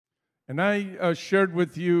And I shared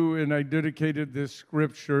with you, and I dedicated this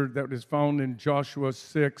scripture that is found in Joshua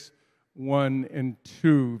 6, 1 and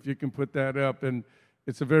 2. If you can put that up. And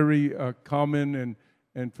it's a very common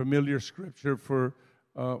and familiar scripture for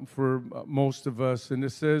most of us. And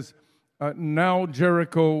it says, now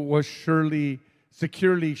Jericho was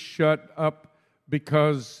securely shut up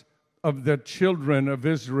because of the children of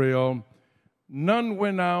Israel. None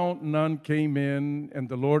went out, none came in. And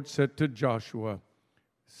the Lord said to Joshua,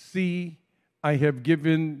 see, I have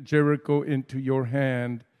given Jericho into your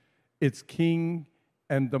hand, its king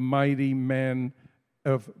and the mighty man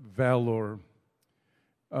of valor.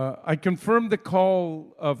 I confirmed the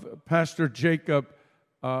call of Pastor Jacob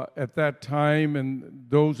at that time, and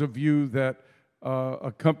those of you that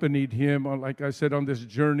accompanied him, like I said, on this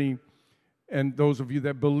journey, and those of you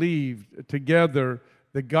that believed together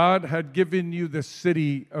that God had given you the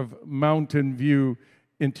city of Mountain View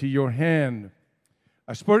into your hand.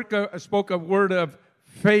 I spoke a word of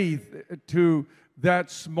faith to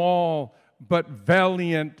that small but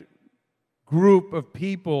valiant group of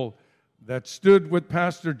people that stood with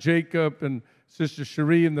Pastor Jacob and Sister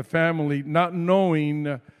Cherie and the family, not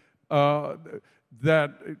knowing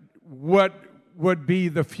that what would be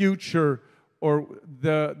the future or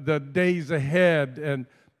the days ahead, and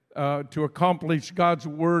to accomplish God's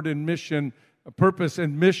word and mission, purpose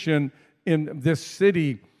and mission in this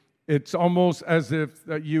city. It's almost as if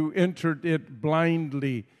you entered it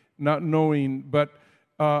blindly, not knowing. But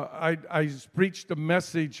I preached a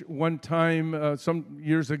message one time some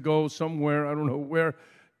years ago somewhere, I don't know where,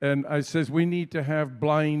 and I says we need to have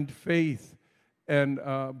blind faith. And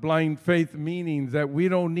blind faith meaning that we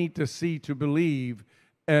don't need to see to believe.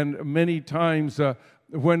 And many times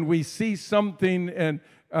when we see something and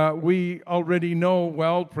we already know,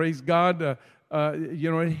 well, praise God,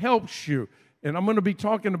 it helps you. And I'm going to be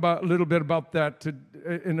talking a little bit about that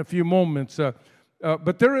in a few moments.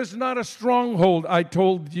 But there is not a stronghold, I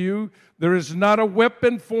told you. There is not a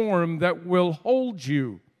weapon form that will hold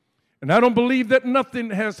you. And I don't believe that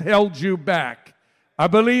nothing has held you back. I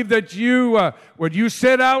believe that what you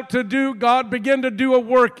set out to do, God began to do a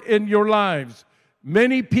work in your lives.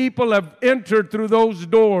 Many people have entered through those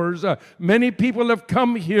doors. Many people have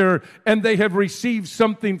come here and they have received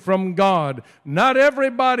something from God. Not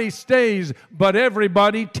everybody stays, but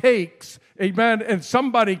everybody takes. Amen. And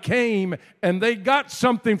somebody came and they got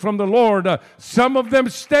something from the Lord. Some of them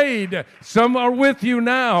stayed. Some are with you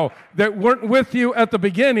now that weren't with you at the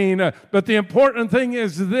beginning. But the important thing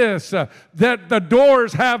is this, that the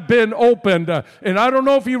doors have been opened. And I don't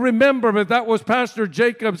know if you remember, but that was Pastor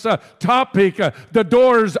Jacob's topic. The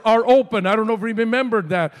doors are open. I don't know if you remembered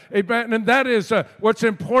that. Amen. And that is what's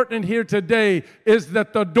important here today, is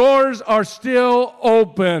that the doors are still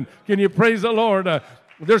open. Can you praise the Lord?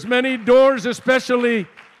 There's many doors, especially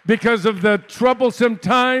because of the troublesome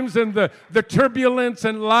times and the turbulence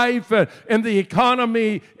in life and the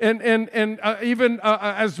economy, and even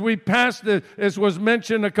as we passed, as was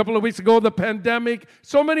mentioned a couple of weeks ago, the pandemic.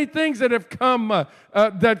 So many things that have come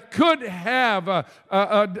that could have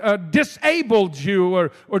disabled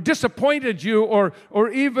you or disappointed you or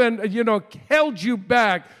even held you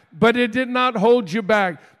back, but it did not hold you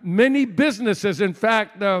back. Many businesses, in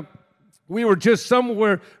fact. We were just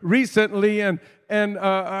somewhere recently, and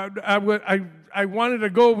I wanted to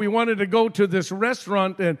go. We wanted to go to this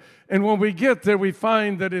restaurant, and when we get there, we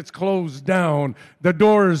find that it's closed down. The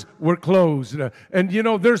doors were closed, and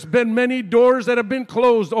there's been many doors that have been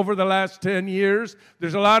closed over the last 10 years.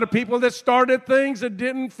 There's a lot of people that started things that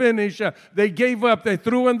didn't finish. They gave up. They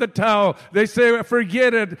threw in the towel. They say,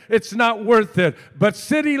 "Forget it. It's not worth it." But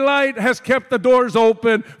City Light has kept the doors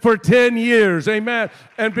open for 10 years. Amen.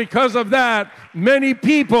 And because of that, many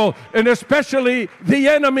people, and especially the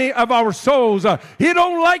enemy of our souls, he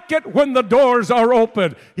don't like it when the doors are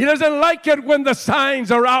open. He doesn't like it when the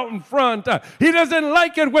signs are out in front. He doesn't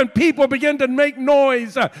like it when people begin to make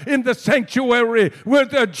noise in the sanctuary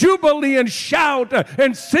with jubilee and shout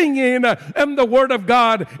and singing, and the word of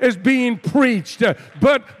God is being preached.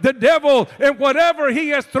 But the devil, and whatever he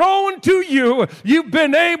has thrown to you, you've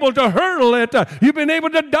been able to hurl it. You've been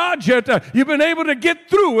able to dodge it. You've been able to get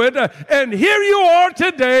through it. And here you are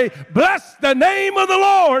today. Bless the name of the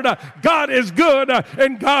Lord. God is good,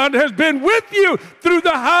 and God has been with you through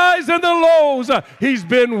the highs and the lows. He's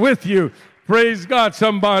been with you. Praise God,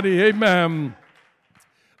 somebody. Amen.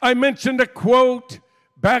 I mentioned a quote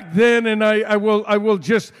back then, and I will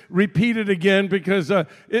just repeat it again because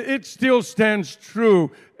it still stands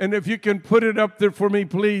true. And if you can put it up there for me,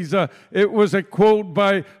 please. It was a quote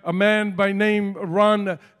by a man by name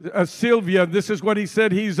Ron Sylvia. This is what he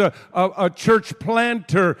said. He's a church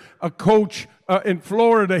planter, a coach in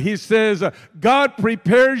Florida. He says, God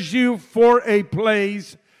prepares you for a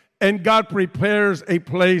place, and God prepares a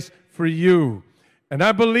place for you. And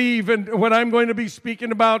I believe in what I'm going to be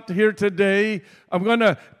speaking about here today. I'm going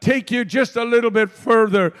to take you just a little bit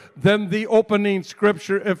further than the opening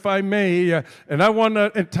scripture, if I may. And I want to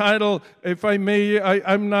entitle, if I may,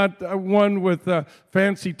 I'm not one with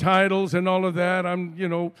fancy titles and all of that.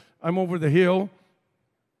 I'm over the hill.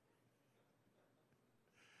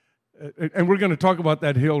 And we're going to talk about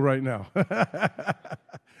that hill right now.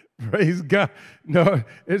 Praise God. No,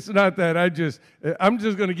 it's not that. I'm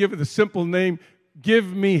just going to give it the simple name.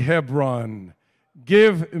 Give me Hebron.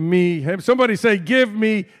 Give me Hebron. Somebody say, give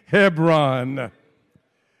me Hebron.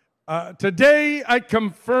 Today, I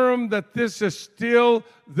confirm that this is still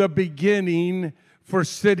the beginning for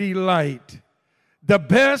City Light. The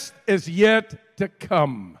best is yet to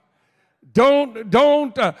come. Don't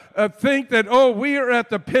think that, we are at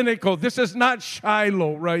the pinnacle. This is not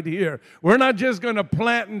Shiloh right here. We're not just going to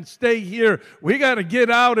plant and stay here. We got to get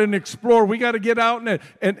out and explore. We got to get out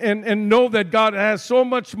and know that God has so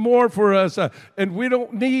much more for us. And we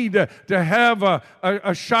don't need to have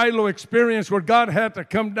a Shiloh experience where God had to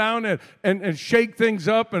come down and shake things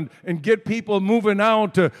up and get people moving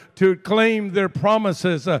out to claim their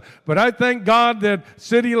promises. But I thank God that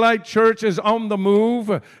City Light Church is on the move.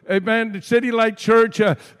 Amen. City Light Church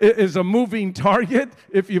is a moving target,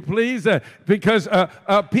 if you please, because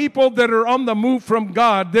people that are on the move from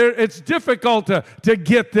God, it's difficult to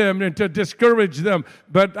get them and to discourage them.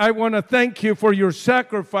 But I want to thank you for your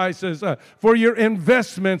sacrifices, for your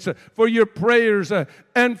investments, for your prayers,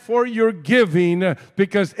 and for your giving,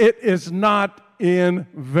 because it is not in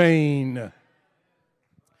vain.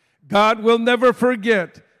 God will never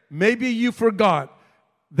forget. Maybe you forgot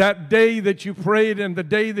that day that you prayed and the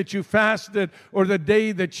day that you fasted or the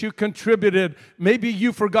day that you contributed. Maybe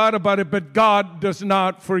you forgot about it, but God does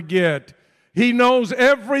not forget. He knows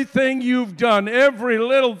everything you've done, every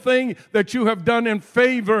little thing that you have done in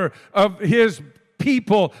favor of His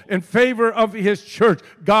people, in favor of His church.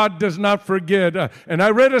 God does not forget. And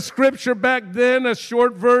I read a scripture back then, a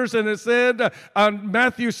short verse, and it said on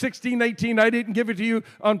Matthew 16:18, I didn't give it to you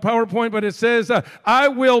on PowerPoint, but it says, I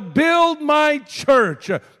will build my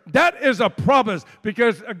church. That is a promise,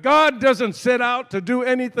 because God doesn't set out to do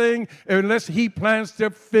anything unless He plans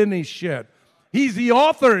to finish it. He's the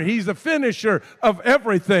author. He's the finisher of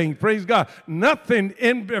everything. Praise God. Nothing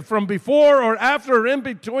from before or after or in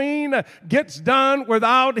between gets done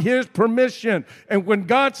without His permission. And when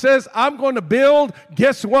God says, I'm going to build,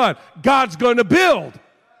 guess what? God's going to build.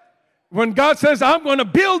 When God says, I'm going to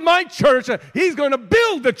build my church, He's going to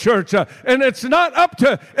build the church. And it's not up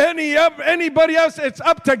to anybody else. It's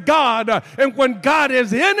up to God. And when God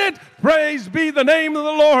is in it, praise be the name of the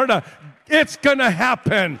Lord, it's going to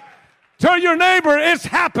happen. Tell your neighbor, it's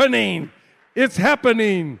happening. It's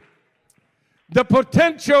happening. The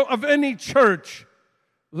potential of any church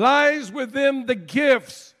lies within the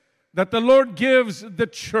gifts that the Lord gives the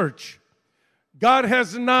church. God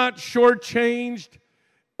has not shortchanged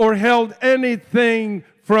or held anything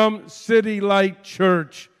from City Light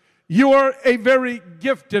Church. You are a very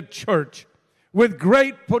gifted church with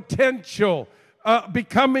great potential,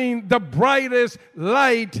 becoming the brightest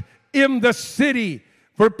light in the city,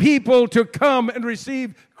 for people to come and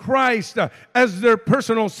receive Christ as their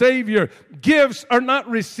personal Savior. Gifts are not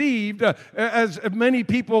received, as many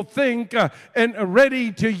people think, and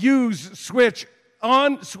ready to use, switch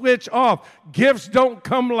on, switch off. Gifts don't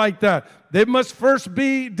come like that. They must first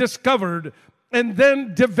be discovered and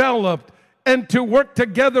then developed, and to work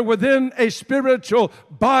together within a spiritual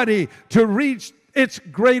body to reach its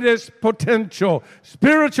greatest potential.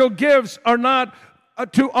 Spiritual gifts are not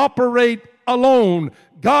to operate alone.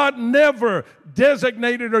 God never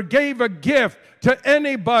designated or gave a gift to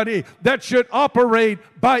anybody that should operate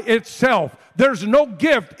by itself. There's no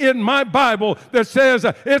gift in my Bible that says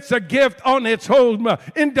it's a gift on its own,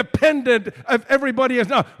 independent of everybody else.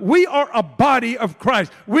 Now, we are a body of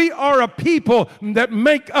Christ. We are a people that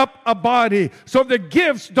make up a body. So the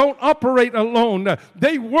gifts don't operate alone.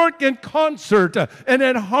 They work in concert and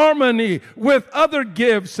in harmony with other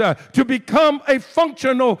gifts to become a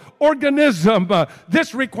functional organism.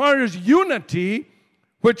 This requires unity,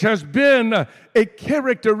 which has been a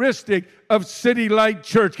characteristic of City Light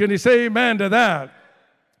Church. Can you say amen to that?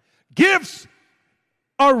 Gifts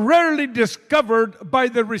are rarely discovered by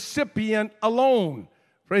the recipient alone.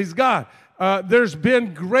 Praise God. There's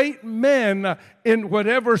been great men in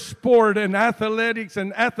whatever sport and athletics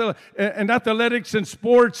and athletics and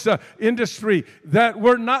sports industry that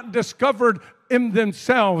were not discovered in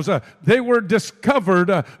themselves. They were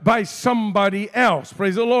discovered by somebody else.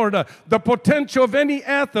 Praise the Lord. The potential of any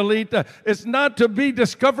athlete is not to be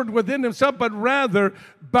discovered within himself, but rather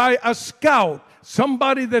by a scout.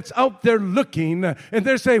 Somebody that's out there looking, and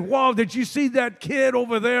they say, wow, did you see that kid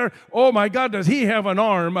over there? Oh my God, does he have an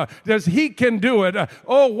arm? Does he can do it?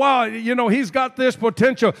 Oh wow, he's got this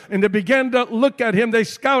potential. And they begin to look at him. They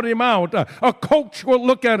scout him out. A coach will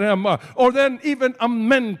look at him, or then even a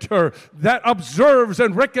mentor that observes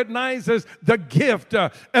and recognizes the gift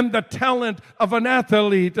and the talent of an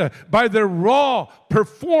athlete by their raw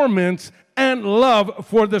performance and love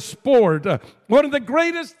for the sport. One of the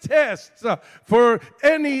greatest tests for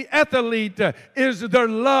any athlete is their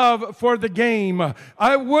love for the game.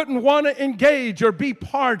 I wouldn't want to engage or be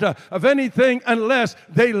part of anything unless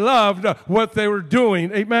they loved what they were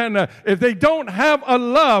doing. Amen. If they don't have a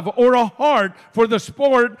love or a heart for the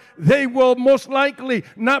sport, they will most likely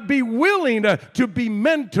not be willing to be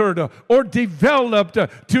mentored or developed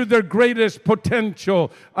to their greatest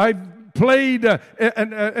potential. I played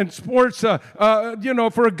in sports,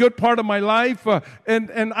 for a good part of my life,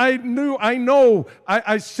 and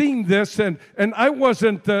I seen this, and I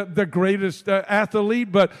wasn't the greatest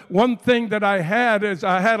athlete, but one thing that I had is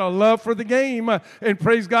I had a love for the game, and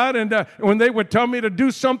praise God, and when they would tell me to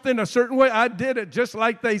do something a certain way, I did it just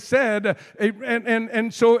like they said,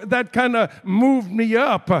 and so that kind of moved me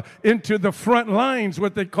up into the front lines,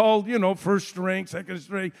 what they called, first string, second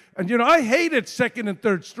string, and I hated second and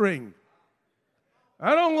third string.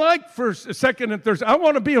 I don't like first, second, and third. I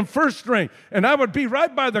want to be in first string, and I would be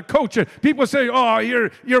right by the coach. And people say, "Oh,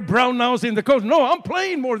 you're brown-nosing the coach." No, I'm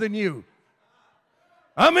playing more than you.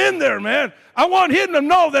 I'm in there, man. I want him to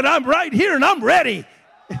know that I'm right here and I'm ready.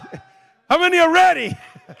 How many are ready?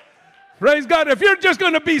 Praise God. If you're just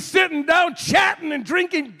going to be sitting down, chatting and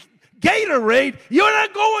drinking Gatorade, you're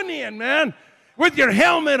not going in, man. With your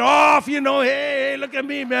helmet off, hey, look at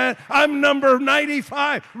me, man. I'm number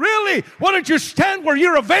 95. Really? Why don't you stand where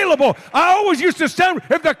you're available? I always used to stand.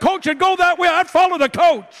 If the coach would go that way, I'd follow the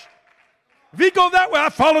coach. If he go that way,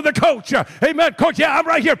 I'd follow the coach. Amen, coach, yeah, I'm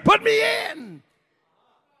right here. Put me in.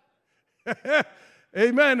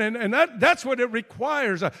 Amen. And that's what it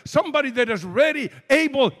requires. Somebody that is ready,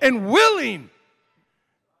 able, and willing.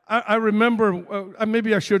 I remember,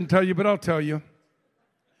 maybe I shouldn't tell you, but I'll tell you.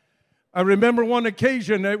 I remember one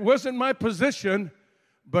occasion, it wasn't my position,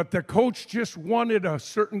 but the coach just wanted a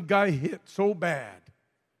certain guy hit so bad.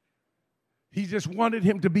 He just wanted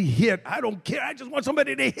him to be hit. I don't care. I just want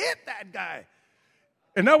somebody to hit that guy.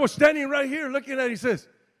 And I was standing right here looking at him. He says,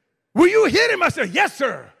 will you hit him? I said, yes,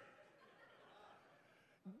 sir.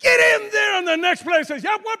 Get in there on the next play. He says,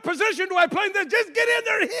 yeah, what position do I play in there? Just get in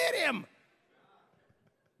there and hit him.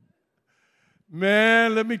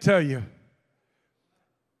 Man, let me tell you.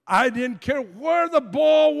 I didn't care where the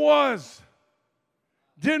ball was.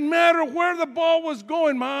 Didn't matter where the ball was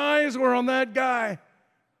going. My eyes were on that guy.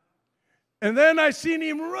 And then I seen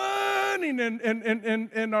him running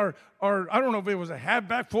and our I don't know if it was a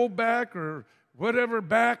halfback, fullback, or whatever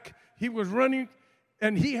back. He was running,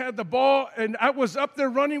 and he had the ball, and I was up there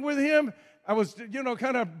running with him. I was,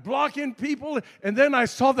 kind of blocking people, and then I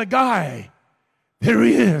saw the guy. There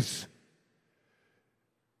he is.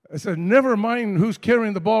 I said, never mind who's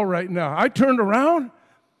carrying the ball right now. I turned around,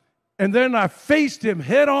 and then I faced him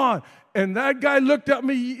head on. And that guy looked at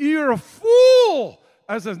me, you're a fool.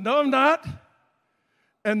 I said, no, I'm not.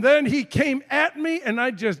 And then he came at me, and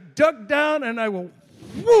I just ducked down, and I went,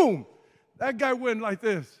 boom. That guy went like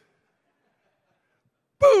this.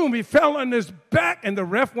 Boom, he fell on his back, and the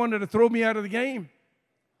ref wanted to throw me out of the game.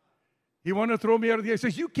 He wanted to throw me out of the game. He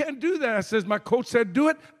says, you can't do that. I says, my coach said do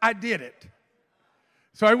it. I did it.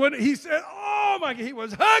 So I went, he said, oh my God, he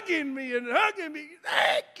was hugging me.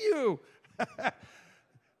 Thank you.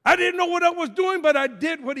 I didn't know what I was doing, but I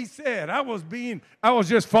did what he said. I was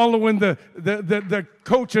just following the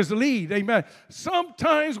coach's lead. Amen.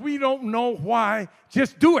 Sometimes we don't know why.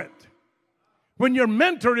 Just do it. When your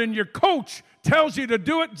mentor and your coach tells you to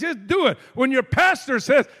do it, just do it. When your pastor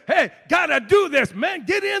says, hey, gotta do this, man,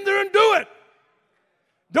 get in there and do it.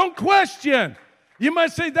 Don't question. You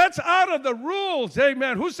might say, that's out of the rules.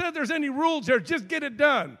 Amen. Who said there's any rules there? Just get it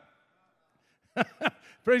done.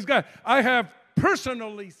 Praise God. I have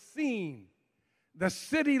personally seen the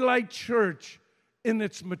City Light Church in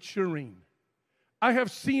its maturing. I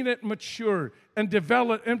have seen it mature and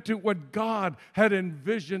develop into what God had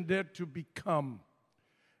envisioned it to become.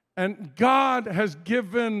 And God has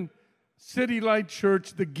given City Light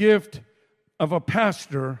Church the gift of a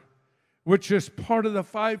pastor, which is part of the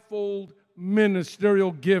fivefold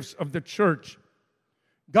ministerial gifts of the church.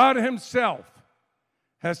 God himself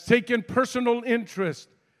has taken personal interest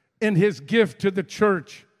in his gift to the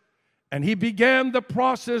church. And he began the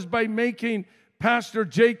process by making Pastor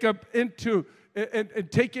Jacob into and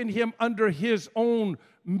taking him under his own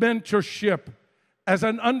mentorship as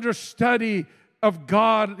an understudy of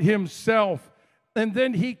God himself. And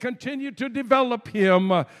then he continued to develop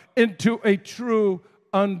him into a true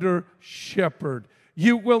under-shepherd.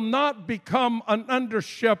 You will not become an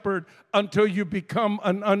under-shepherd until you become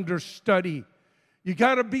an understudy. You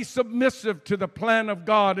got to be submissive to the plan of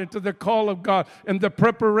God and to the call of God and the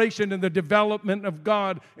preparation and the development of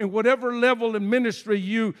God in whatever level in ministry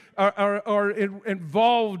you are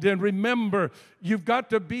involved in. Remember, you've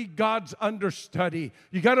got to be God's understudy.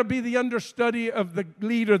 You got to be the understudy of the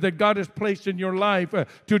leader that God has placed in your life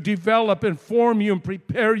to develop and form you and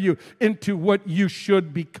prepare you into what you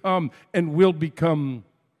should become and will become.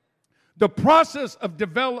 The process of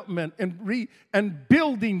development and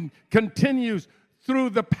building continues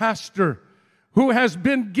through the pastor, who has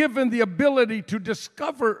been given the ability to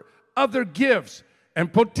discover other gifts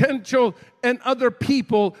and potential and other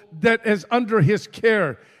people that is under his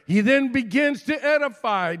care. He then begins to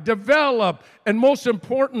edify, develop, and most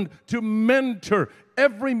important, to mentor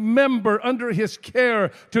every member under his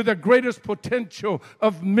care to the greatest potential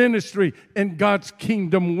of ministry in God's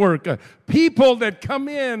kingdom work. People that come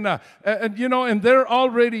in, and they're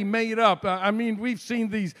already made up. We've seen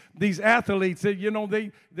these athletes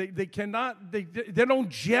that, they don't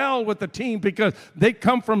gel with the team because they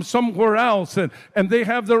come from somewhere else and they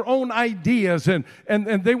have their own ideas and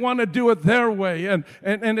they want to do it their way. And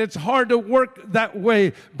it's hard to work that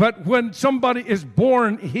way. But when somebody is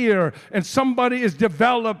born here and somebody is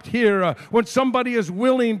developed here, when somebody is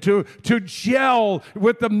willing to gel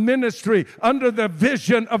with the ministry under the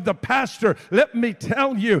vision of the pastor, let me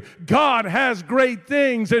tell you, God has great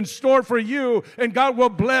things in store for you, and God will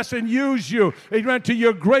bless and use you, amen, to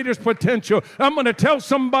your greatest potential. I'm going to tell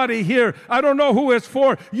somebody here, I don't know who it's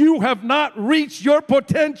for, you have not reached your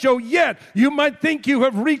potential yet. You might think you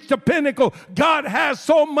have reached the pinnacle. God has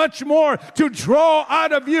so much more to draw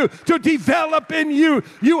out of you, to develop in you.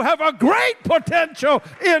 You have a great potential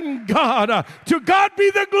in God. To God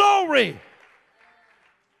be the glory.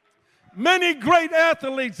 Many great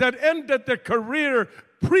athletes that ended their career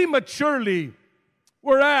prematurely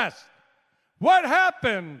were asked, what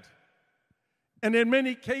happened? And in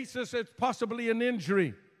many cases, it's possibly an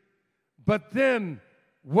injury. But then,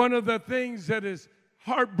 one of the things that is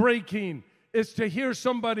heartbreaking is to hear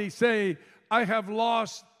somebody say, I have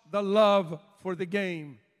lost the love for the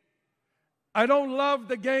game. I don't love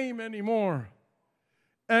the game anymore.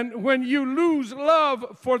 And when you lose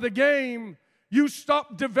love for the game, you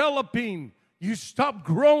stop developing, you stop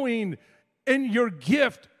growing in your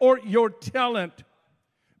gift or your talent.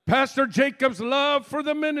 Pastor Jacob's love for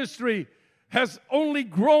the ministry has only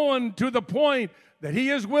grown to the point that he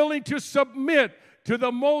is willing to submit to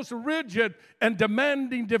the most rigid and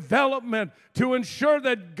demanding development to ensure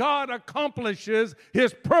that God accomplishes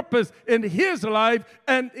his purpose in his life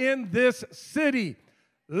and in this city.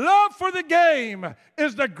 Love for the game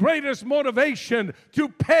is the greatest motivation to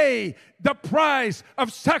pay the price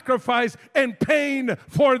of sacrifice and pain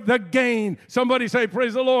for the gain. Somebody say,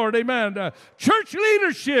 praise the Lord, amen. Church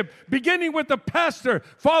leadership, beginning with the pastor,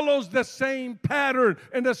 follows the same pattern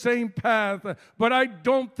and the same path. But I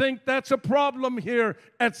don't think that's a problem here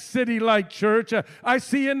at City Light Church. I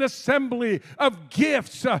see an assembly of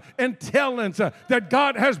gifts and talents that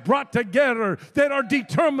God has brought together that are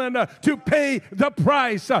determined to pay the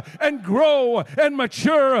price and grow and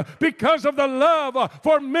mature because of the love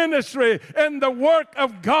for ministry and the work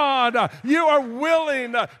of God. You are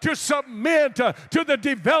willing to submit to the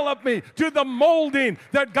development, to the molding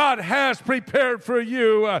that God has prepared for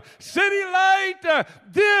you. City Light,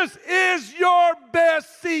 this is your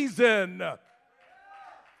best season.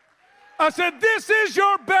 I said, this is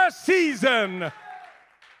your best season.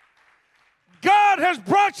 God has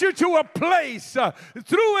brought you to a place.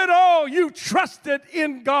 Through it all, you trusted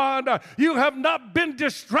in God. You have not been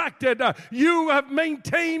distracted. You have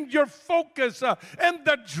maintained your focus. And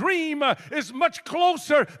the dream is much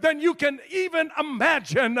closer than you can even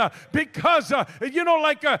imagine. Because,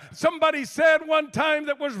 like somebody said one time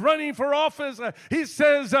that was running for office, he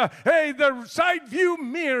says, hey, the side view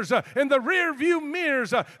mirrors and the rear view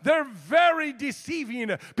mirrors, they're very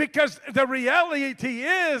deceiving. Because the reality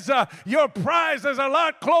is your prize promise is a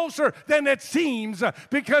lot closer than it seems,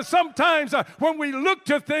 because sometimes when we look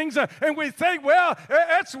to things and we think, well,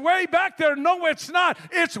 it's way back there. No, it's not.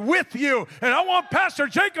 It's with you. And I want Pastor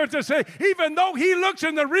Jacob to say, even though he looks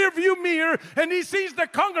in the rearview mirror and he sees the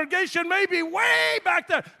congregation maybe way back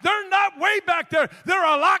there, they're not way back there. They're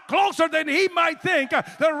a lot closer than he might think.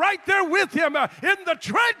 They're right there with him in the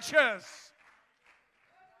trenches.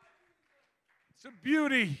 It's the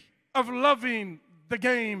beauty of loving the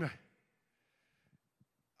game.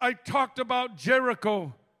 I talked about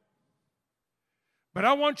Jericho, but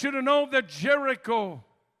I want you to know that Jericho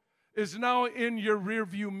is now in your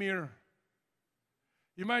rearview mirror.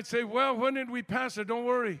 You might say, well, when did we pass it? Don't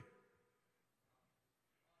worry.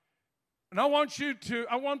 And I want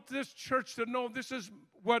this church to know this is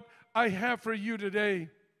what I have for you today.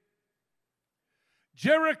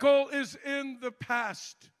 Jericho is in the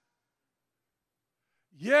past.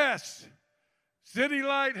 Yes, City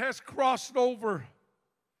Light has crossed over.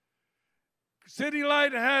 City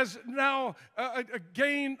Light has now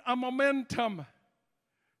gained a momentum.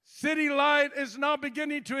 City Light is now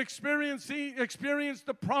beginning to experience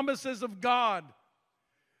the promises of God.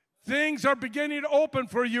 Things are beginning to open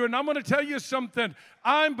for you, and I'm going to tell you something.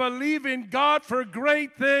 I'm believing God for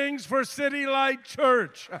great things for City Light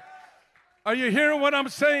Church. Are you hearing what I'm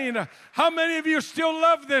saying? How many of you still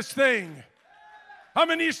love this thing? How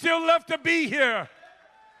many of you still love to be here?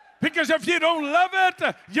 Because if you don't love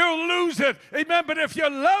it, you'll lose it. Amen. But if you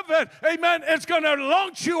love it, amen, it's going to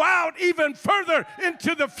launch you out even further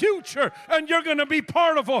into the future, and you're going to be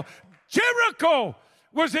part of it. Jericho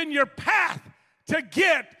was in your path to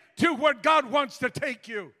get to where God wants to take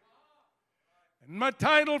you. And my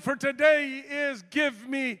title for today is Give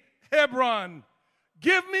Me Hebron.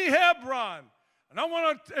 Give me Hebron. And I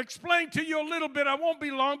want to explain to you a little bit. I won't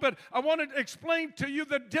be long, but I want to explain to you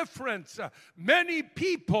the difference. Many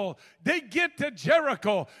people, they get to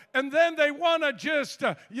Jericho, and then they want to just,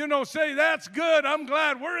 say, that's good. I'm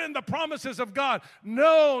glad we're in the promises of God.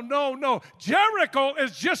 No. Jericho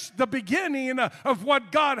is just the beginning of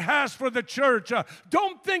what God has for the church.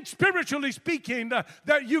 Don't think, spiritually speaking,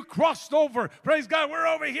 that you crossed over. Praise God, we're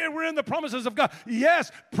over here. We're in the promises of God.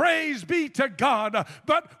 Yes, praise be to God.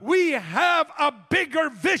 But we have a bigger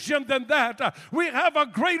vision than that. We have a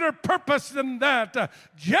greater purpose than that.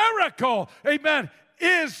 Jericho, amen,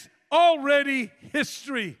 is already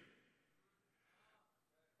history.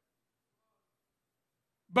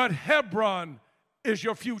 But Hebron is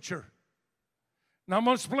your future. Now I'm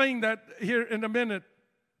going to explain that here in a minute.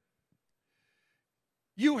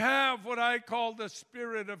 You have what I call the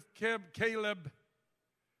spirit of Caleb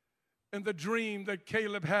and the dream that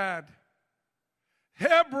Caleb had.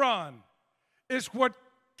 Hebron is what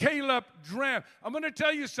Caleb dreamed. I'm going to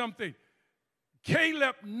tell you something.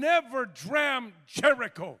 Caleb never dreamed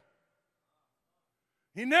Jericho.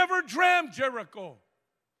 He never dreamed Jericho.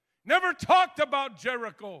 Never talked about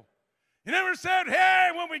Jericho. He never said,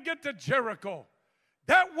 hey, when we get to Jericho.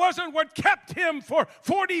 That wasn't what kept him for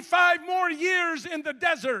 45 more years in the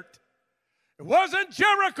desert. It wasn't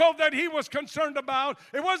Jericho that he was concerned about.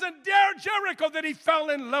 It wasn't Jericho that he fell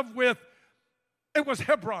in love with. It was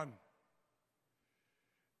Hebron.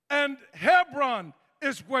 And Hebron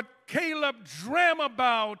is what Caleb dreamed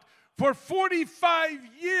about for 45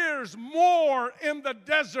 years more in the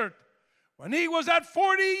desert. When he was at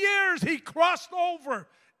 40 years, he crossed over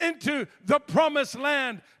into the promised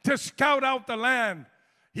land to scout out the land.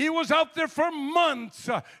 He was out there for months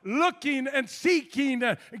looking and seeking,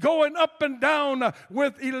 going up and down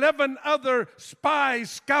with 11 other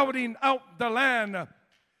spies scouting out the land.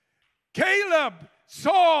 Caleb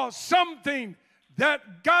saw something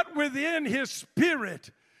that got within his spirit.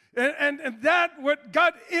 And that what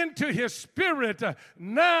got into his spirit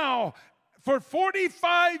now, for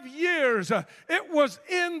 45 years, it was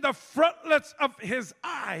in the frontlets of his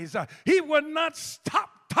eyes. He would not stop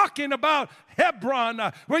talking about Hebron.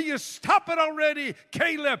 Will you stop it already,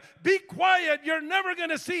 Caleb? Be quiet. You're never going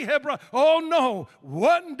to see Hebron. Oh, no.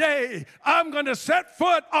 One day, I'm going to set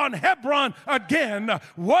foot on Hebron again.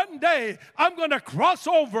 One day, I'm going to cross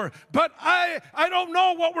over. But I don't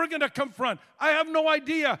know what we're going to confront. I have no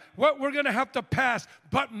idea what we're going to have to pass.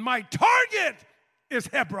 But my target is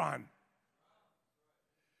Hebron.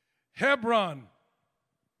 Hebron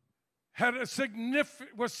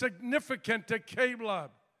was significant to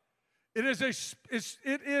Caleb. It is a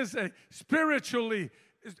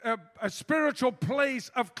spiritual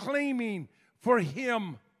place of claiming for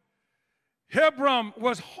him. Hebron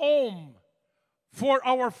was home for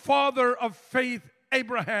our father of faith,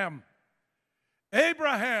 Abraham.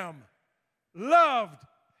 Abraham loved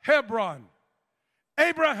Hebron.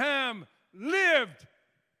 Abraham lived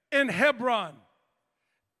in Hebron.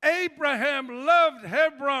 Abraham loved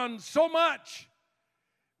Hebron so much.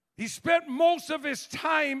 He spent most of his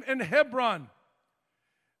time in Hebron.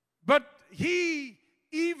 But he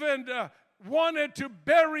even wanted to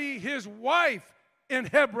bury his wife in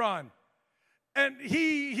Hebron. And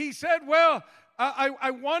he said, well,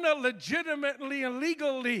 I want to legitimately and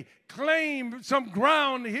legally claim some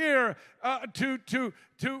ground here to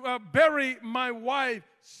bury my wife,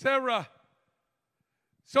 Sarah.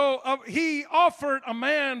 So he offered a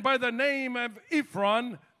man by the name of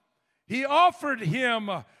Ephron, he offered him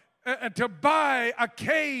to buy a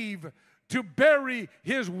cave to bury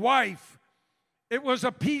his wife. It was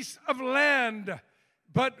a piece of land,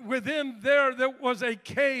 but within there was a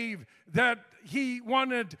cave that he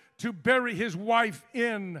wanted to bury his wife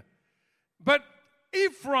in. But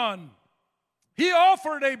Ephron, he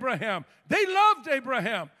offered Abraham. They loved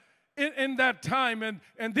Abraham in that time,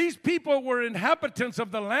 and these people were inhabitants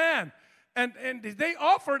of the land. And they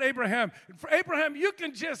offered Abraham. For Abraham, you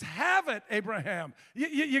can just have it, Abraham.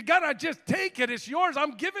 You got to just take it. It's yours.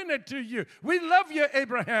 I'm giving it to you. We love you,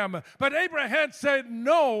 Abraham. But Abraham said,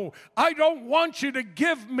 no, I don't want you to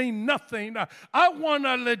give me nothing. I want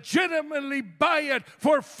to legitimately buy it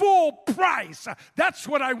for full price. That's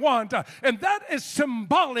what I want. And that is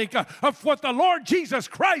symbolic of what the Lord Jesus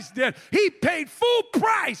Christ did. He paid full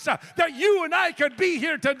price that you and I could be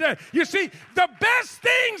here today. You see, the best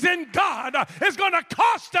things in God is going to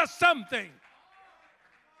cost us something.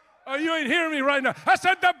 Oh, you ain't hearing me right now. I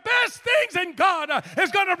said the best things in God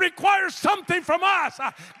is going to require something from us.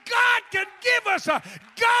 God can give us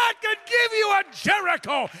God can give you a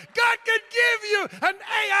Jericho. God can give you an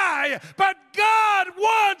AI. But God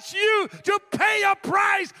wants you to pay a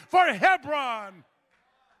price for Hebron.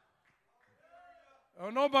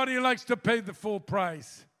 Oh, nobody likes to pay the full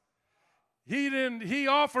price. He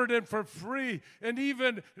offered it for free and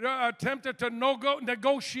even attempted to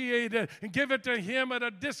negotiate it and give it to him at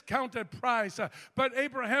a discounted price. But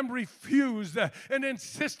Abraham refused and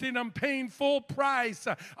insisted on paying full price.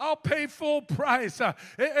 I'll pay full price.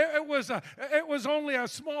 It was only a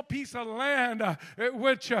small piece of land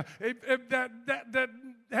which that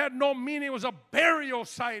had no meaning. It was a burial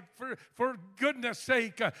site, for goodness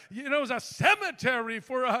sake. It was a cemetery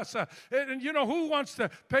for us. And who wants to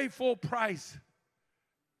pay full price?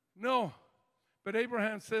 No. But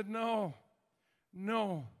Abraham said, no,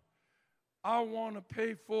 I want to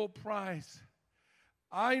pay full price.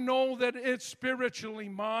 I know that it's spiritually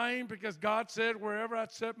mine because God said, wherever I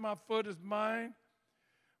set my foot is mine.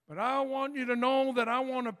 But I want you to know that I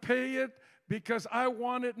want to pay it because I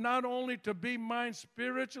want it not only to be mine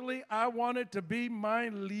spiritually, I want it to be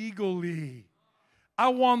mine legally. I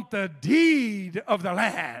want the deed of the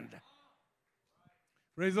land.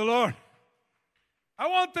 Praise the Lord. I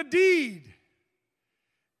want the deed.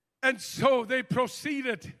 And so they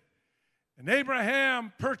proceeded. And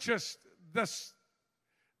Abraham purchased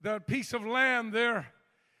the piece of land there.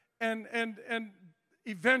 And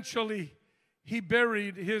eventually he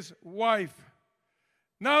buried his wife.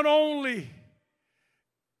 Not only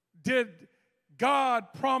did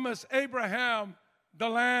God promise Abraham the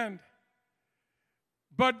land,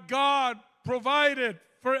 but God provided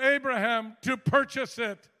for Abraham to purchase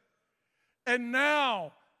it. And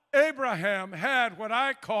now Abraham had what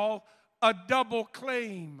I call a double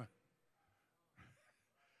claim.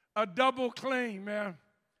 A double claim, man.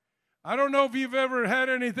 I don't know if you've ever had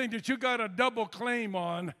anything that you got a double claim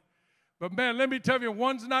on. But, man, let me tell you,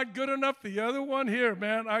 one's not good enough. The other one here,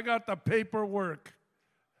 man, I got the paperwork.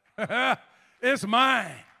 It's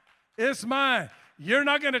mine. It's mine. You're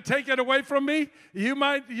not going to take it away from me. You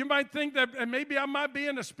might think that maybe I might be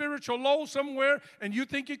in a spiritual low somewhere and you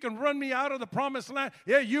think you can run me out of the promised land.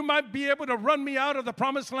 Yeah, you might be able to run me out of the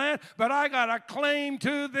promised land, but I got a claim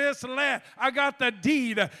to this land. I got the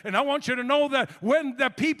deed. And I want you to know that when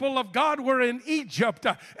the people of God were in Egypt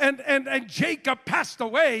and Jacob passed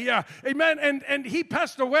away, amen, and he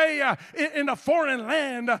passed away in a foreign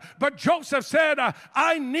land, but Joseph said,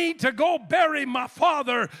 I need to go bury my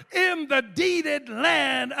father in the deeded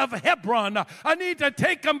land of Hebron. I need to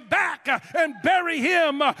take him back and bury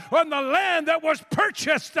him on the land that was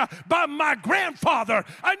purchased by my grandfather.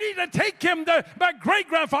 I need to take him to my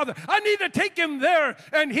great-grandfather. I need to take him there.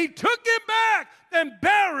 And he took him back and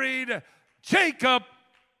buried Jacob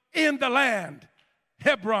in the land,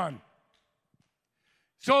 Hebron.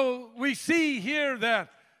 So we see here that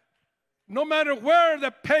no matter where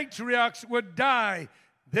the patriarchs would die,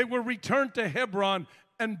 they were returned to Hebron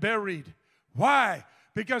and buried. Why?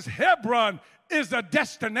 Because Hebron is a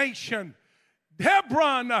destination.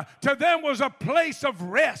 Hebron to them was a place of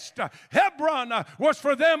rest. Hebron was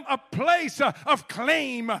for them a place of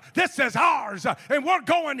claim. This is ours, and we're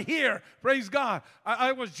going here. Praise God.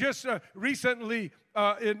 I was just recently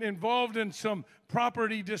involved in some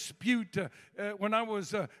property dispute when I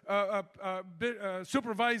was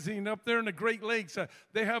supervising up there in the Great Lakes.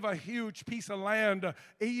 They have a huge piece of land,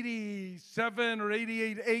 87 or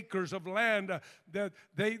 88 acres of land that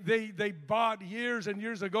they bought years and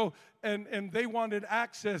years ago, and they wanted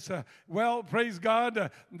access. Well, praise God,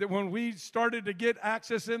 that when we started to get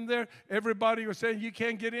access in there, everybody was saying, you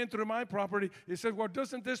can't get in through my property. He said, well,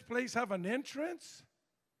 doesn't this place have an entrance?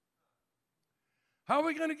 How are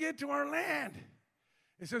we going to get to our land?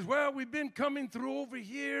 He says, well, we've been coming through over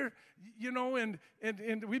here, you know, and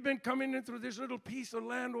we've been coming in through this little piece of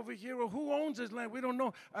land over here. Well, who owns this land? We don't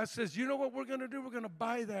know. I says, you know what we're going to do? We're going to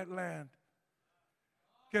buy that land.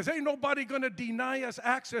 Because ain't nobody going to deny us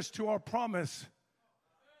access to our promise.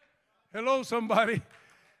 Hello, somebody.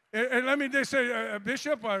 And let me just say,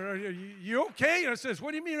 Bishop, are you okay? I says,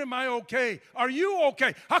 what do you mean, am I okay? Are you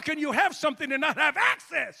okay? How can you have something and not have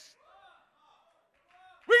access?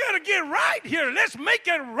 We got to get right here. Let's make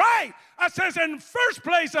it right. I says, in first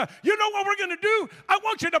place, you know what we're going to do? I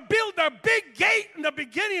want you to build a big gate in the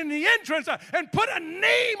beginning and the entrance and put a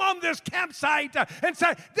name on this campsite and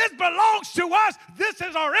say, this belongs to us. This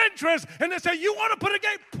is our entrance. And they say, you want to put a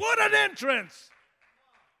gate? Put an entrance.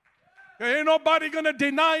 There ain't nobody going to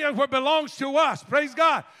deny us what belongs to us. Praise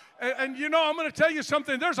God. And you know, I'm going to tell you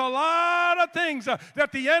something. There's a lot of things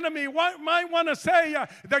that the enemy might want to say.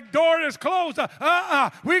 The door is closed.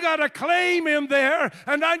 We got to claim him there.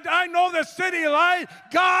 And I know the City Light.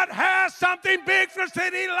 God has something big for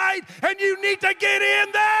City Light, and you need to get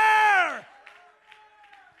in there.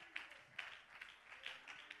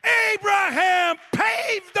 Abraham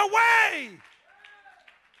paved the way.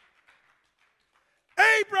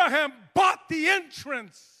 Abraham bought the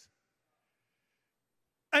entrance.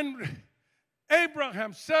 And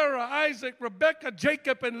Abraham, Sarah, Isaac, Rebekah,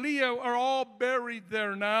 Jacob, and Leah are all buried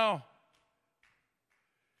there now.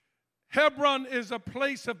 Hebron is a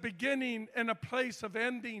place of beginning and a place of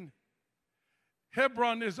ending.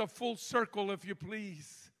 Hebron is a full circle, if you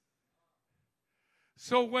please.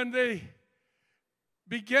 So when they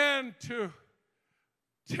began to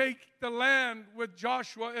take the land with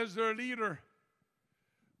Joshua as their leader,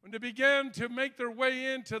 when they began to make their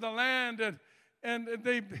way into the land, and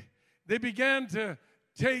they began to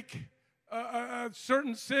take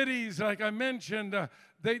certain cities, like I mentioned.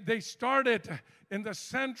 They started in the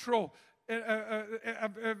central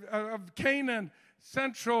of Canaan,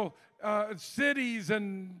 central cities,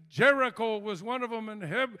 and Jericho was one of them,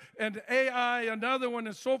 and Ai another one,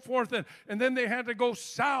 and so forth. And then they had to go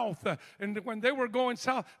south. And when they were going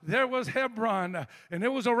south, there was Hebron. And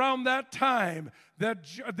it was around that time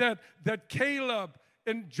that Caleb,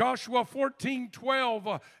 in Joshua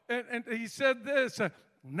 14:12, and he said this,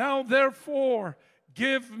 now therefore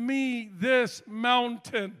give me this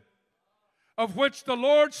mountain of which the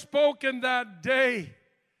Lord spoke in that day.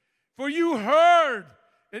 For you heard,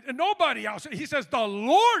 and nobody else, he says the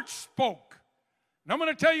Lord spoke. And I'm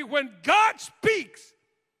going to tell you, when God speaks,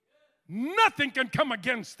 nothing can come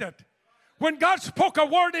against it. When God spoke a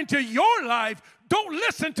word into your life, don't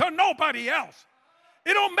listen to nobody else.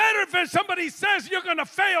 It don't matter if somebody says you're going to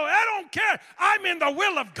fail. I don't care. I'm in the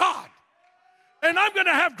will of God. And I'm going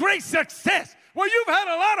to have great success. Well, you've had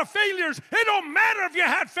a lot of failures. It don't matter if you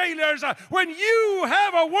had failures. When you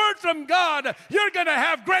have a word from God, you're going to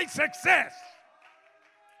have great success.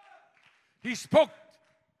 He spoke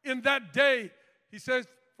in that day. He says,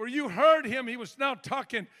 for you heard him. He was now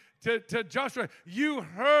talking to Joshua. You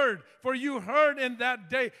heard in that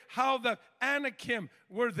day how the Anakim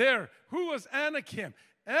were there. Who was Anakim?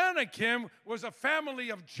 Anakim was a family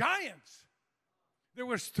of giants. There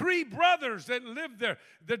was 3 brothers that lived there,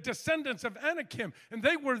 the descendants of Anakim, and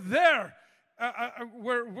they were there.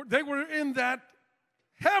 They were in that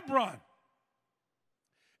Hebron,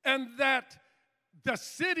 and that the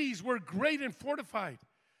cities were great and fortified.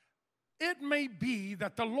 It may be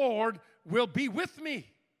that the Lord will be with me,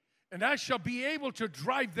 and I shall be able to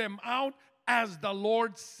drive them out as the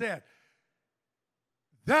Lord said.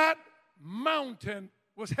 That mountain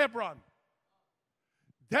was Hebron.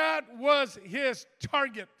 That was his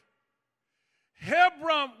target.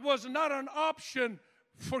 Hebron was not an option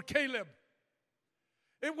for Caleb.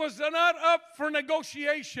 It was not up for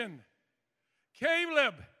negotiation.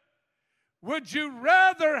 Caleb, would you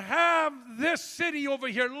rather have this city over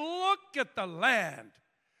here? Look at the land.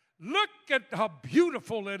 Look at how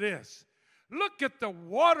beautiful it is. Look at the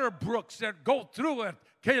water brooks that go through it.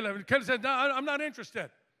 Caleb said, no, I'm not interested.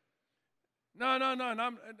 No,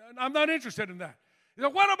 I'm not interested in that. He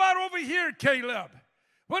said, what about over here, Caleb?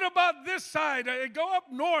 What about this side? Go up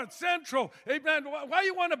north, central. Hey, man, why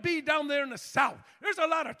you want to be down there in the south? There's a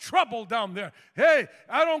lot of trouble down there. Hey,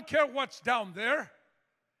 I don't care what's down there.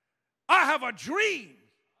 I have a dream.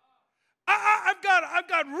 I've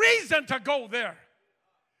got reason to go there.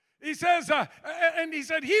 He says, and he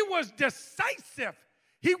said he was decisive.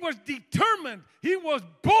 He was determined, he was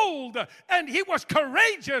bold, and he was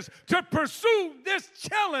courageous to pursue this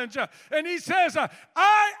challenge. And he says,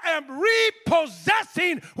 I am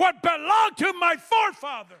repossessing what belonged to my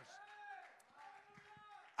forefathers.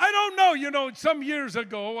 I don't know, some years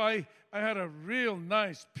ago, I had a real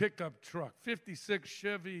nice pickup truck, 56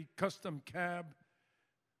 Chevy custom cab,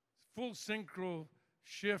 full synchro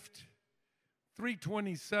shift,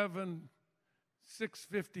 327,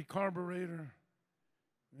 650 carburetor.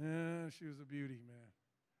 Yeah, she was a beauty, man.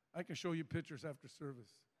 I can show you pictures after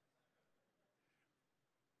service.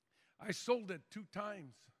 I sold it 2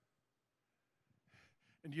 times.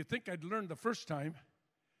 And you think I'd learned the first time.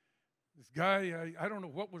 This guy, I don't know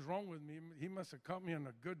what was wrong with me. He must have caught me on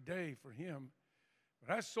a good day for him.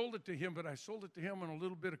 But I sold it to him, but I sold it to him on a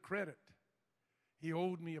little bit of credit. He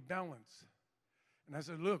owed me a balance. And I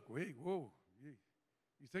said, look, wait, whoa.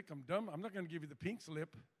 You think I'm dumb? I'm not going to give you the pink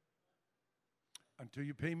slip until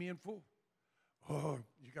you pay me in full. Oh,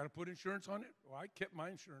 you got to put insurance on it? Well, I kept my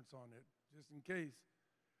insurance on it, just in case.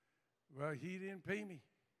 Well, he didn't pay me.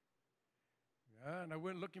 Yeah, and I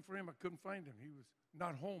went looking for him. I couldn't find him. He was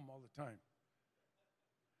not home all the time.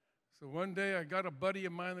 So one day I got a buddy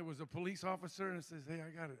of mine that was a police officer, and says, hey,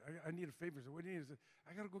 I need a favor. So what do you need? I said,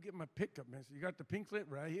 I got to go get my pickup, man. So you got the pink slip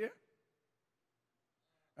right here?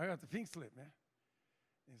 I got the pink slip, man.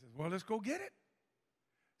 And he says, well, let's go get it.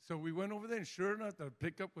 So we went over there, and sure enough, the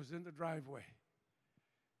pickup was in the driveway.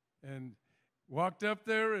 And walked up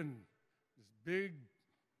there, and this big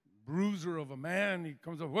bruiser of a man, he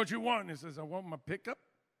comes up, what you want? And he says, I want my pickup.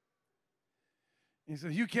 And he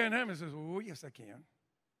says, you can't have it. He says, oh, yes, I can.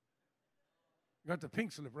 Got the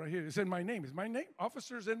pink slip right here. It's in my name. It's my name.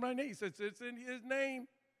 Officer's in my name. He says, it's in his name.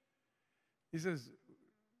 He says,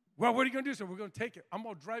 well, what are you going to do? So we're going to take it. I'm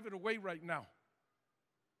going to drive it away right now.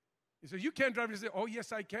 He said, you can't drive it. He said, oh,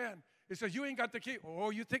 yes, I can. He said, you ain't got the key. Oh,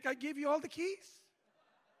 you think I gave you all the keys?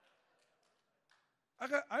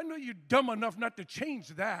 I know you're dumb enough not to change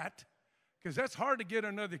that, because that's hard to get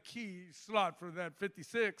another key slot for that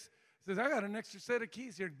 56. He says, I got an extra set of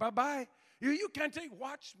keys here. Bye-bye. You can't take,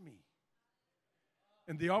 watch me.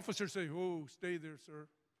 And the officer said, oh, stay there, sir.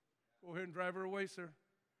 Go ahead and drive her away, sir.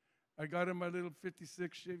 I got in my little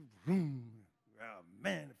 56 Chevy. Vroom. Oh,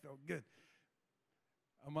 man, it felt good.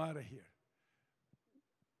 I'm out of here.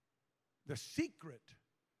 The secret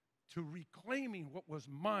to reclaiming what was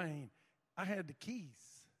mine, I had the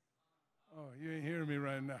keys. Oh, you ain't hearing me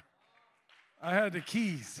right now. I had the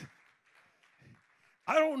keys.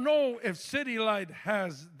 I don't know if City Light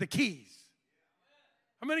has the keys.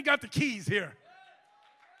 How many got the keys here?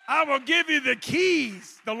 I will give you the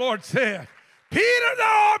keys, the Lord said. Peter,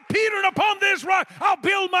 and upon this rock, I'll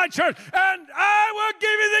build my church, and I will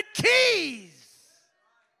give you the keys.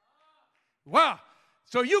 Wow.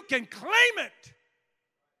 So you can claim it.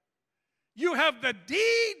 You have the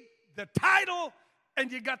deed, the title,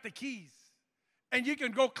 and you got the keys. And you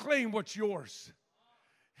can go claim what's yours.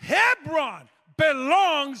 Hebron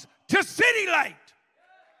belongs to City Light.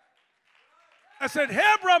 I said,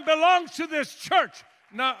 Hebron belongs to this church.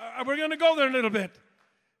 Now, we're going to go there a little bit.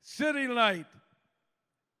 City Light.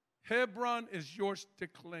 Hebron is yours to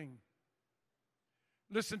claim.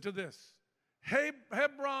 Listen to this.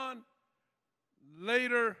 Hebron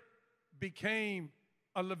later became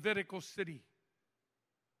a Levitical city.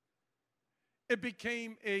 It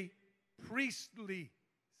became a priestly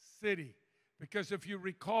city. Because if you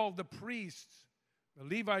recall, the priests,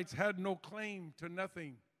 the Levites had no claim to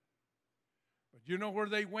nothing. But you know where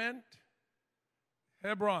they went?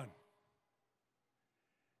 Hebron.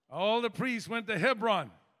 All the priests went to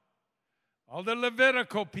Hebron. All the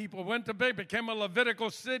Levitical people went to Bethlehem, became a Levitical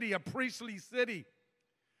city, a priestly city,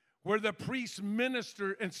 where the priests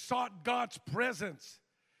ministered and sought God's presence.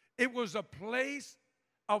 It was a place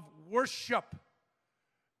of worship.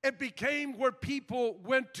 It became where people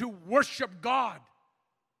went to worship God.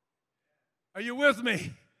 Are you with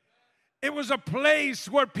me? It was a place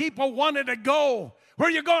where people wanted to go. Where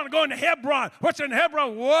are you going? Going to Hebron. What's in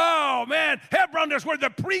Hebron? Whoa, man. Hebron is where the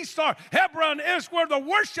priests are. Hebron is where the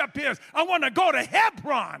worship is. I want to go to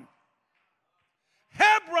Hebron.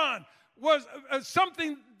 Hebron was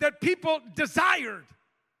something that people desired.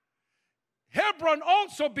 Hebron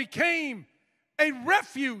also became a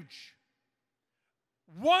refuge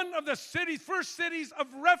one of the first cities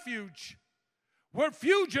of refuge where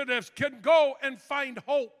fugitives can go and find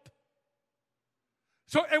hope.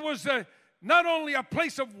 So it was not only a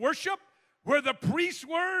place of worship where the priests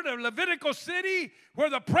were, the Levitical city, where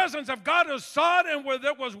the presence of God was sought and where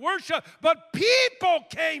there was worship, but people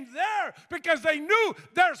came there because they knew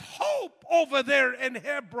there's hope over there in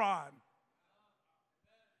Hebron.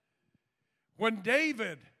 When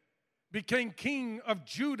David became king of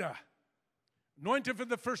Judah, anointed for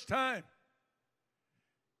the first time,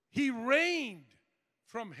 he reigned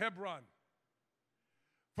from Hebron.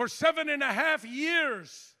 For 7.5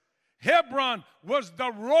 years, Hebron was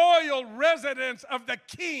the royal residence of the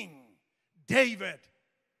king, David.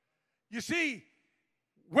 You see,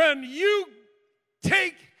 when you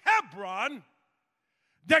take Hebron,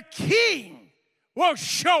 the king will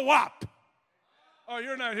show up. Oh,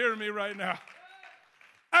 you're not hearing me right now.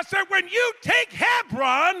 I said, when you take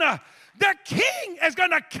Hebron, the king is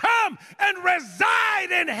going to come and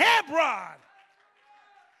reside in Hebron.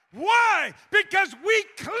 Why? Because we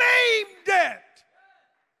claimed it.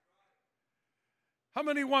 How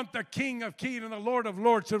many want the King of Kings and the Lord of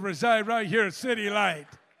Lords to reside right here at City Light?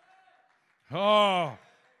 Oh,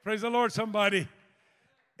 praise the Lord, somebody.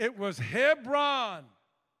 It was Hebron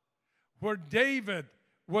where David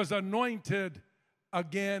was anointed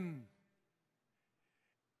again.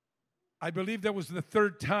 I believe that was the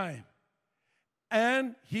third time.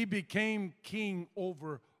 And he became king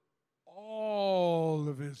over all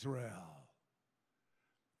of Israel.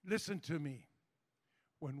 Listen to me.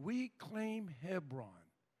 When we claim Hebron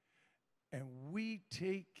and we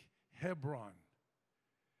take Hebron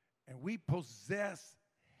and we possess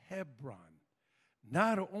Hebron,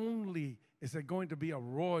 not only is it going to be a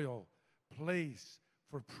royal place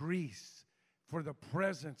for priests, for the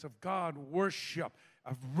presence of God, worship,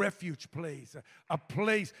 a refuge place, a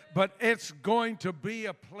place, but it's going to be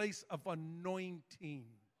a place of anointing.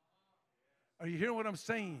 Are you hearing what I'm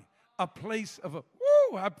saying? A place of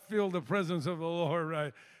I feel the presence of the Lord,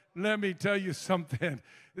 right? Let me tell you something.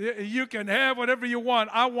 You can have whatever you want.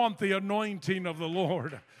 I want the anointing of the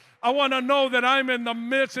Lord. I want to know that I'm in the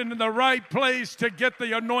midst and in the right place to get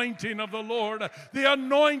the anointing of the Lord. The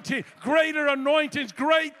anointing, greater anointings,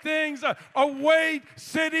 great things await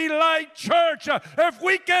City Light Church. If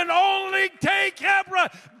we can only take Hebron,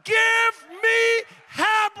 give me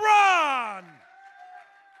Hebron.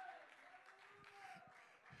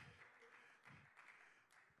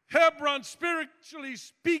 Hebron, spiritually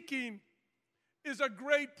speaking, is a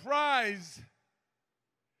great prize.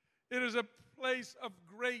 It is a place of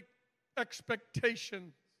great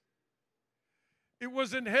expectation. It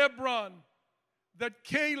was in Hebron that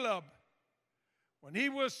Caleb, when he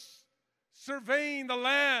was surveying the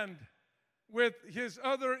land with his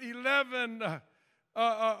other 11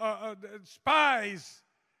 spies,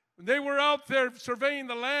 when they were out there surveying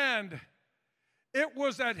the land, it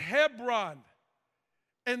was at Hebron,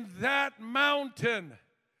 in that mountain,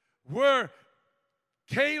 where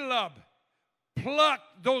Caleb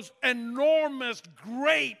plucked those enormous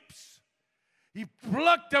grapes. He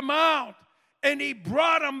plucked them out and he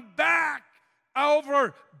brought them back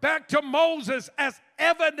to Moses as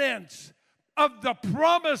evidence of the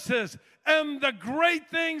promises and the great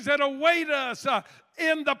things that await us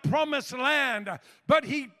in the promised land. But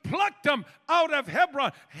he plucked them out of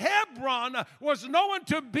Hebron. Hebron was known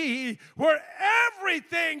to be where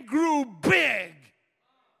everything grew big.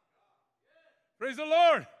 Praise the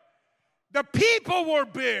Lord. The people were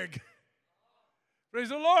big. Praise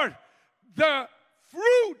the Lord. The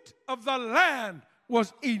fruit of the land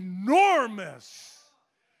was enormous.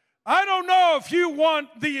 I don't know if you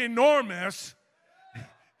want the enormous.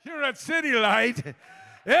 Here at City Light,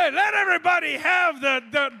 yeah, let everybody have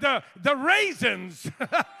the raisins.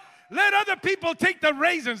 Let other people take the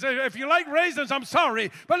raisins. If you like raisins, I'm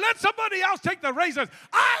sorry. But let somebody else take the raisins.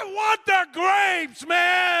 I want the grapes,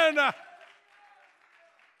 man.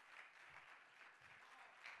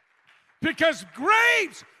 Because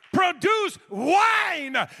grapes produce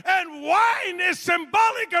wine, and wine is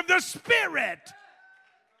symbolic of the Spirit.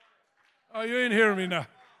 Oh, you ain't hearing me now.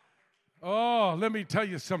 Oh, let me tell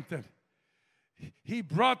you something. He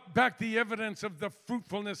brought back the evidence of the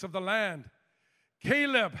fruitfulness of the land.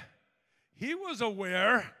 Caleb, he was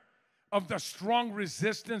aware of the strong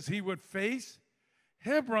resistance he would face.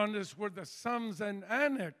 Hebron is where the sons of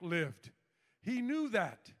Anak lived. He knew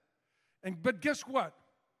that. But guess what?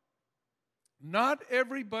 Not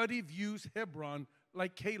everybody views Hebron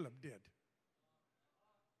like Caleb did.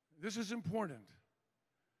 This is important.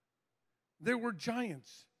 There were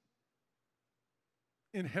giants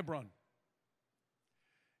in Hebron.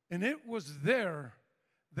 And it was there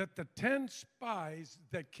that the 10 spies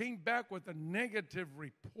that came back with a negative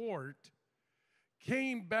report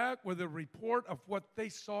came back with a report of what they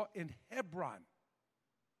saw in Hebron.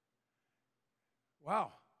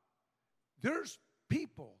 Wow. There's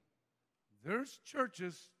people, there's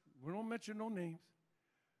churches, we don't mention no names.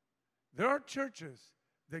 There are churches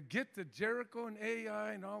that get to Jericho and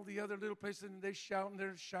Ai and all the other little places and they shout and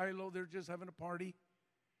they're Shiloh, they're just having a party.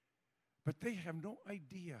 But they have no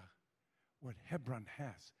idea what Hebron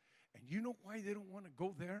has. And you know why they don't want to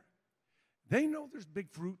go there? They know there's big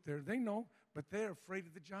fruit there. They know, but they're afraid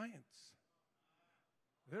of the giants.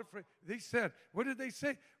 They're afraid. They said, what did they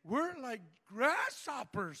say? We're like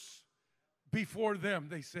grasshoppers before them,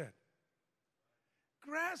 they said.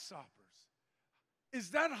 Grasshoppers.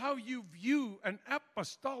 Is that how you view an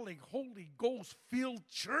apostolic, Holy Ghost-filled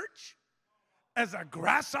church? As a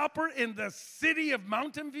grasshopper in the city of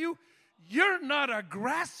Mountain View? You're not a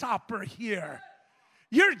grasshopper here.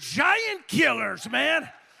 You're giant killers, man.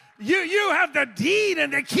 You have the deed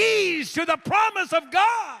and the keys to the promise of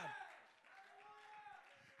God.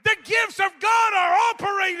 The gifts of God are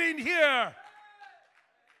operating here.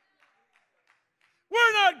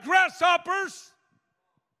 We're not grasshoppers.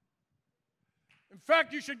 In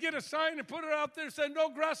fact, you should get a sign and put it out there saying, no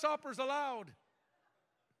grasshoppers allowed.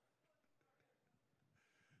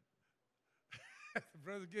 The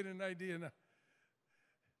brother's getting an idea now.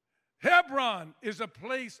 Hebron is a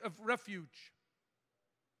place of refuge.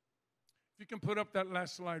 If you can put up that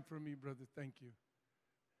last slide for me, brother, thank you.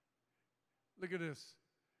 Look at this.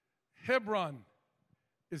 Hebron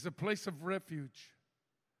is a place of refuge,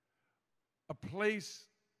 a place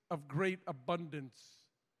of great abundance,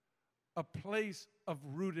 a place of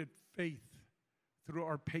rooted faith through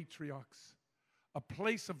our patriarchs, a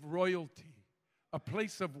place of royalty, a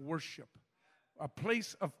place of worship, a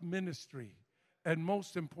place of ministry, and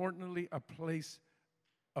most importantly, a place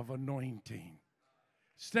of anointing.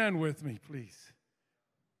 Stand with me, please.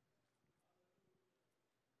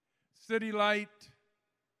 City Light,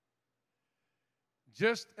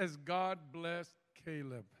 just as God blessed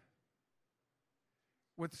Caleb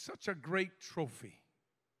with such a great trophy,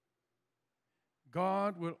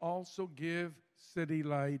 God will also give City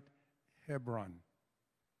Light Hebron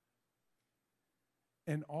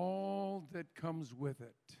and all that comes with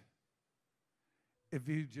it if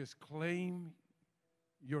you just claim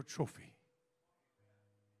your trophy,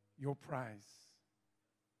 your prize.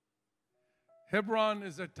 Hebron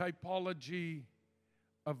is a typology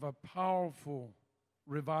of a powerful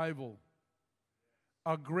revival,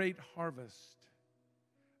 a great harvest,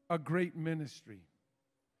 a great ministry,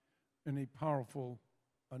 and a powerful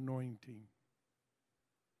anointing.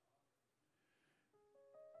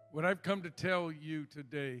 What I've come to tell you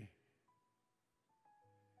today,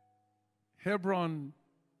 Hebron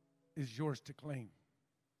is yours to claim.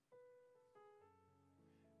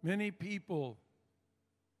 Many people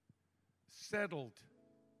settled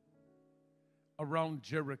around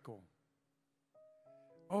Jericho.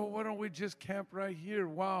 Oh, why don't we just camp right here?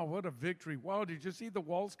 Wow, what a victory. Wow, did you see the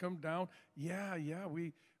walls come down? Yeah,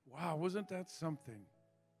 wow, wasn't that something?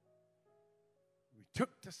 We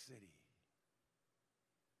took the city.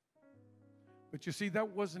 But you see,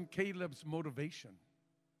 that wasn't Caleb's motivation.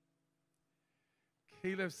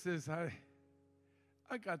 Caleb says,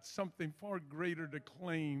 I got something far greater to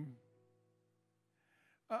claim.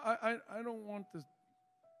 I don't want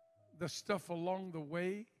the stuff along the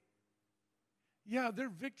way. Yeah, they're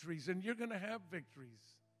victories, and you're going to have victories.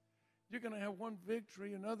 You're going to have one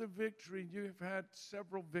victory, another victory, and you've had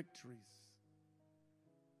several victories.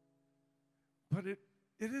 But it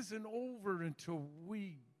isn't over until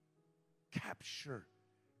we capture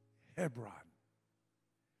Hebron.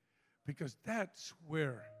 Because that's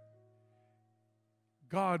where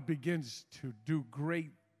God begins to do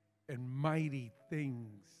great and mighty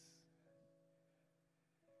things.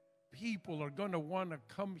 People are going to want to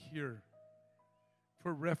come here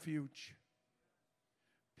for refuge.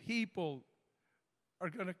 People are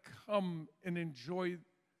going to come and enjoy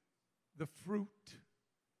the fruit,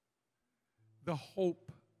 the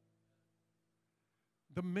hope,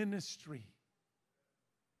 the ministry,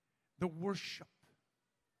 the worship.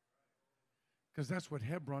 Because that's what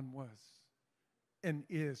Hebron was and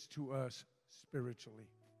is to us spiritually.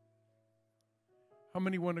 How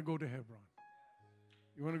many want to go to Hebron?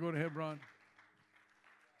 You want to go to Hebron?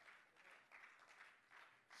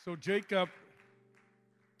 So Jacob,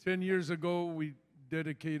 10 years ago, we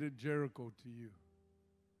dedicated Jericho to you.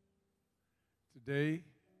 Today,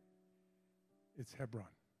 it's Hebron.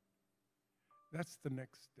 That's the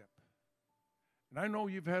next step. And I know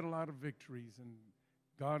you've had a lot of victories, and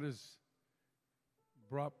God has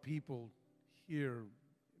brought people here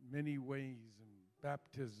many ways, and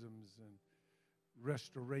baptisms and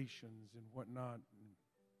restorations and whatnot.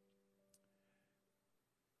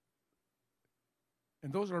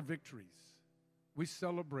 And those are victories. We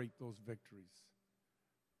celebrate those victories.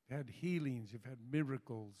 You've had healings, you've had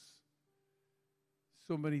miracles,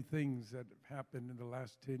 so many things that have happened in the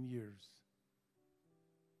last 10 years.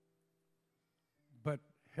 But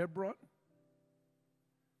Hebron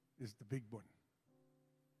is the big one.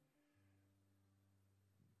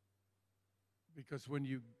 Because when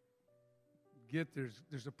you get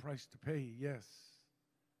there's a price to pay, yes.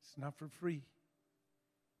 It's not for free.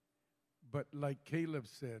 But like Caleb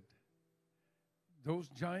said, those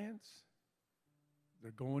giants,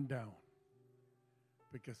 they're going down.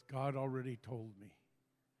 Because God already told me.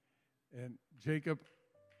 And Jacob,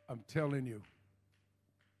 I'm telling you,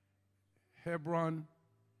 Hebron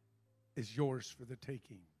is yours for the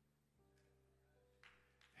taking.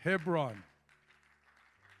 Hebron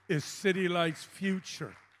is City Light's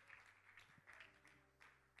future.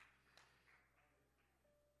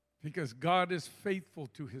 Because God is faithful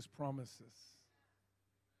to His promises.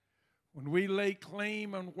 When we lay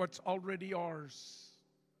claim on what's already ours,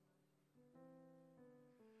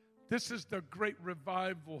 this is the great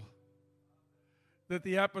revival that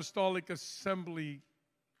the Apostolic Assembly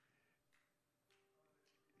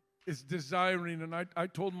is desiring. And I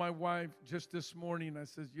told my wife just this morning, I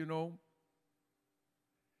said, you know,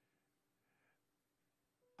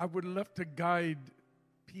 I would love to guide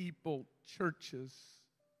people, churches,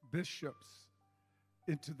 bishops,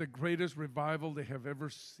 into the greatest revival they have ever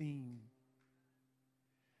seen.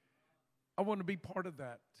 I want to be part of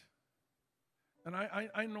that. And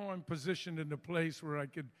I know I'm positioned in a place where I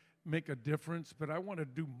could make a difference, but I want to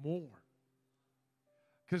do more.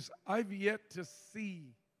 Because I've yet to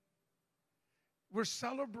see. We're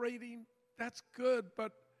celebrating, that's good,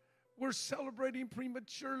 but we're celebrating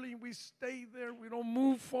prematurely. We stay there. We don't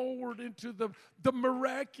move forward into the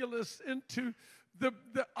miraculous, into the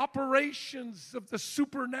operations of the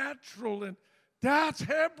supernatural. And that's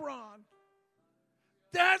Hebron.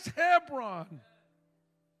 That's Hebron.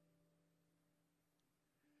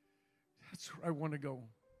 That's where I want to go.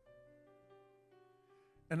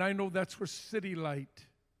 And I know that's where City Light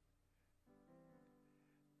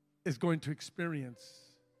is going to experience.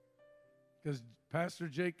 Because Pastor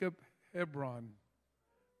Jacob, Hebron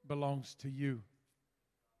belongs to you.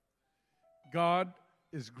 God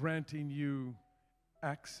is granting you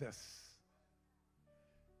access.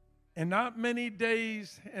 And not many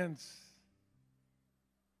days hence,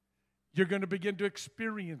 you're going to begin to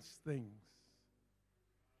experience things.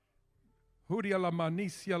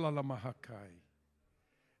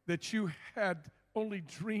 That you had only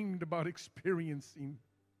dreamed about experiencing.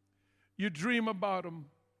 You dream about them.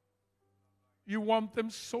 You want them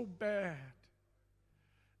so bad.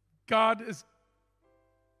 God is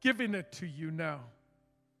giving it to you now.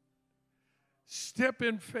 Step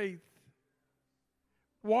in faith.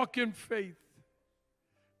 Walk in faith.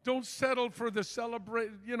 Don't settle for the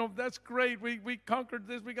celebration. You know, that's great. We conquered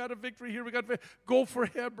this. We got a victory here. Go for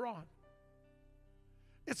Hebron.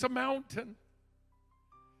 It's a mountain.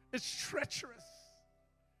 It's treacherous.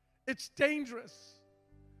 It's dangerous.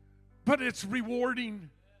 But it's rewarding.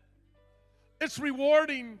 It's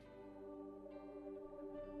rewarding.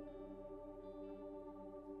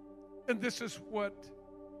 And this is what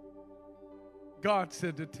God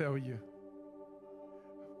said to tell you.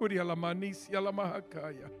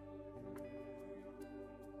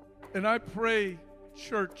 And I pray,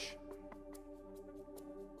 church,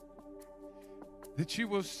 that you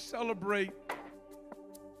will celebrate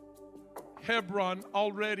Hebron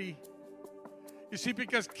already. You see,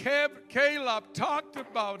 because Caleb talked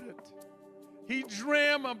about it. He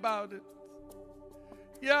dreamed about it.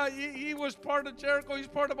 Yeah, he was part of Jericho. He's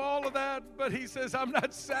part of all of that. But he says, I'm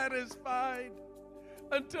not satisfied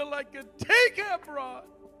until I can take Hebron.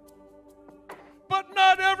 But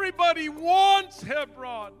not everybody wants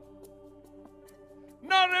Hebron.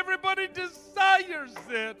 Not everybody desires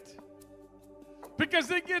it. Because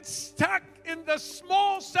they get stuck in the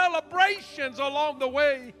small celebrations along the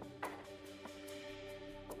way.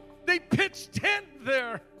 They pitch tent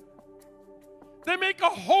there. They make a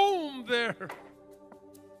home there.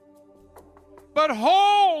 But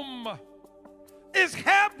home is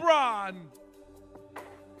Hebron.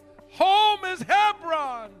 Home is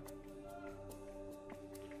Hebron.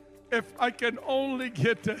 If I can only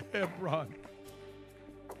get to Hebron,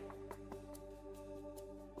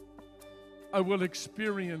 I will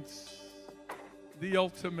experience the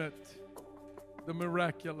ultimate, the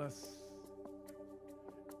miraculous.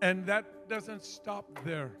 And that doesn't stop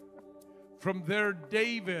there. From there,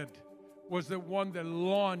 David was the one that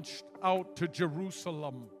launched out to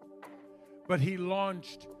Jerusalem. But he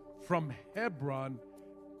launched from Hebron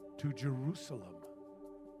to Jerusalem.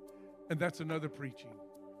 And that's another preaching.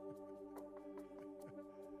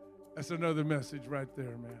 That's another message right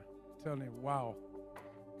there, man. I'm telling you, wow.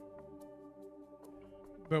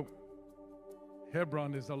 But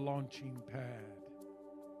Hebron is a launching pad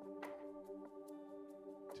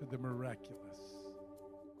to the miraculous.